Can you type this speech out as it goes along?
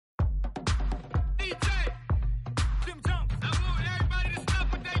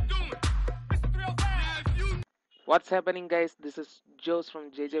What's happening, guys? This is Joes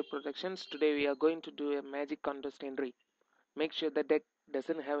from JJ Productions. Today we are going to do a magic contest entry. Make sure the deck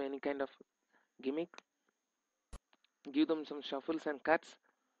doesn't have any kind of gimmick. Give them some shuffles and cuts.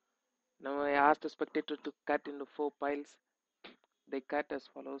 Now I asked the spectator to cut into 4 piles. They cut as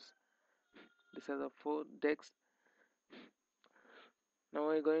follows. These are the 4 decks. Now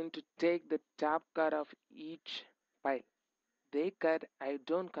we're going to take the top card of each pile. They cut, I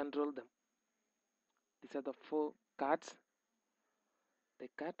don't control them. These are the 4 cards. They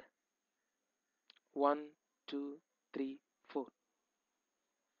cut. 1, 2, 3, 4.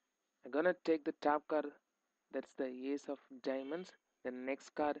 I'm gonna take the top card, that's the ace of diamonds. The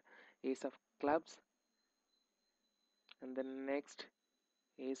next card, ace of clubs, and the next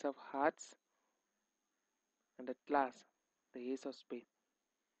ace of hearts, and at last the ace of spades.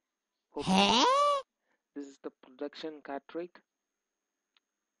 Hope you enjoy. This is the production card trick.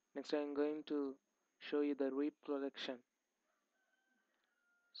 Next I'm going to show you the reproduction.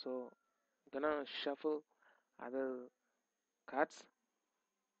 So I'm gonna shuffle other cards.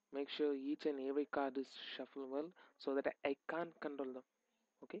 Make sure each and every card is shuffled well so that I can't control them.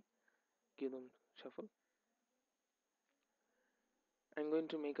 Okay, give them shuffle. I'm going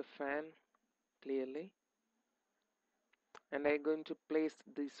to make a fan clearly, and I'm going to place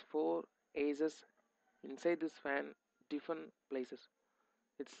these 4 aces inside this fan, different places.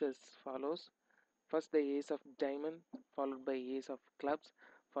 It says follows: first the ace of diamond, followed by ace of clubs,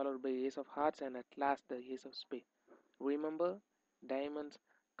 followed by ace of hearts, and at last the ace of spade. Remember, diamonds,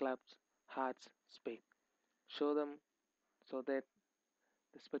 clubs, hearts, spade. Show them so that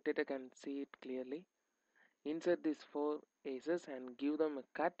the spectator can see it clearly. Insert these 4 aces and give them a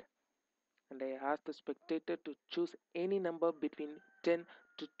cut, and I ask the spectator to choose any number between 10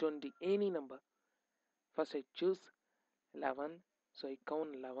 to 20, any number. First I choose 11, so I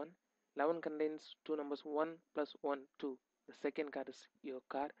count 11. 11 contains 2 numbers, 1 plus 1, 2. The second card is your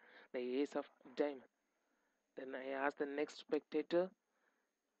card, the ace of diamond. Then I ask the next spectator,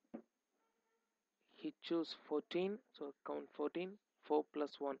 he choose 14, so count 14. 4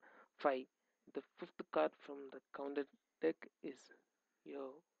 plus 1, 5. The fifth card from the counted deck is your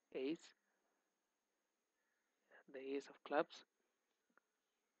ace, the ace of clubs.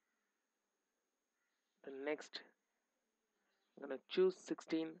 The next I'm gonna choose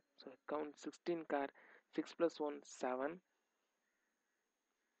 16, so I count 16 card. 6 plus 1, 7.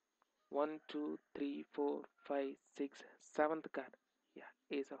 1, 2, 3, 4, 5, 6, 7th card. Yeah,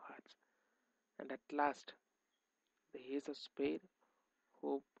 ace of hearts. And at last, the ace of spade.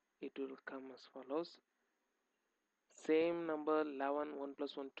 Hope it will come as follows. Same number 11, 1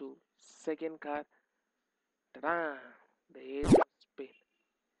 plus 1, 2. Second card. Ta-da! The ace of spade.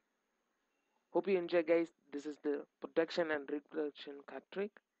 Hope you enjoy, guys. This is the production and reproduction card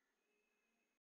trick.